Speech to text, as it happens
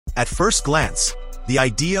At first glance, the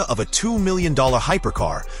idea of a $2 million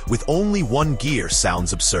hypercar with only one gear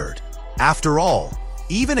sounds absurd. After all,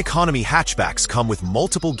 even economy hatchbacks come with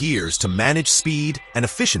multiple gears to manage speed and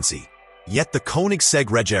efficiency. Yet the Koenigsegg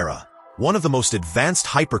Regera, one of the most advanced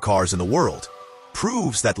hypercars in the world,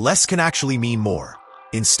 proves that less can actually mean more.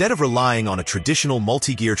 Instead of relying on a traditional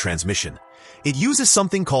multi-gear transmission, it uses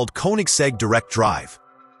something called Koenigsegg Direct Drive,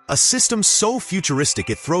 a system so futuristic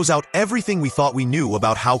it throws out everything we thought we knew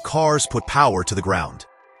about how cars put power to the ground.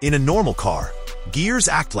 In a normal car, gears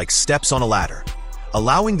act like steps on a ladder,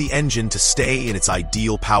 allowing the engine to stay in its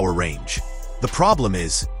ideal power range. The problem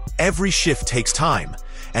is, every shift takes time,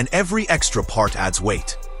 and every extra part adds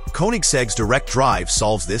weight. Koenigsegg's Direct Drive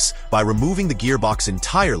solves this by removing the gearbox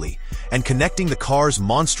entirely and connecting the car's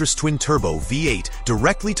monstrous twin-turbo V8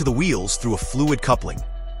 directly to the wheels through a fluid coupling,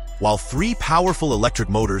 while 3 powerful electric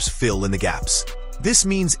motors fill in the gaps. This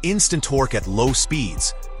means instant torque at low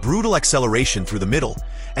speeds, brutal acceleration through the middle,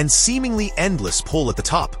 and seemingly endless pull at the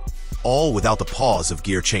top, all without the pause of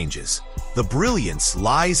gear changes. The brilliance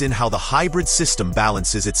lies in how the hybrid system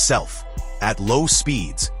balances itself. At low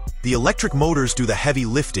speeds, the electric motors do the heavy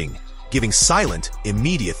lifting, giving silent,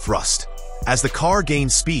 immediate thrust. As the car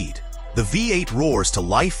gains speed, the V8 roars to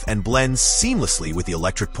life and blends seamlessly with the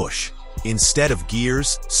electric push. Instead of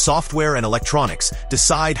gears, software and electronics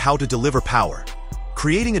decide how to deliver power,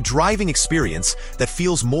 creating a driving experience that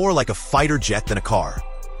feels more like a fighter jet than a car.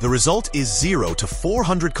 The result is 0 to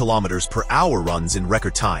 400 kilometers per hour runs in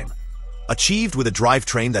record time, achieved with a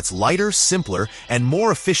drivetrain that's lighter, simpler, and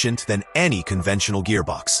more efficient than any conventional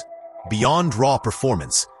gearbox. Beyond raw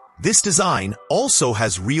performance, this design also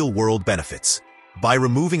has real-world benefits. By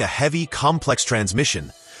removing a heavy, complex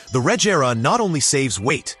transmission, the Regera not only saves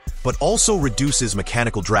weight, but also reduces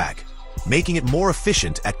mechanical drag, making it more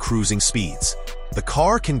efficient at cruising speeds. The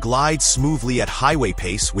car can glide smoothly at highway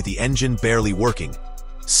pace with the engine barely working,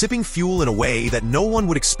 sipping fuel in a way that no one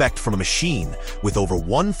would expect from a machine with over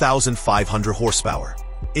 1,500 horsepower.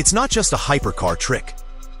 It's not just a hypercar trick.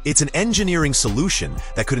 It's an engineering solution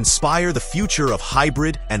that could inspire the future of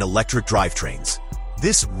hybrid and electric drivetrains.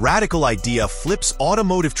 This radical idea flips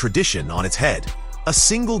automotive tradition on its head. A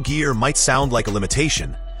single gear might sound like a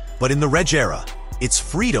limitation, but in the Regera, it's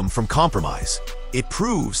freedom from compromise. It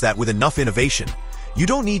proves that with enough innovation, you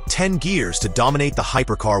don't need 10 gears to dominate the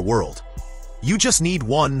hypercar world. You just need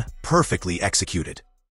one perfectly executed.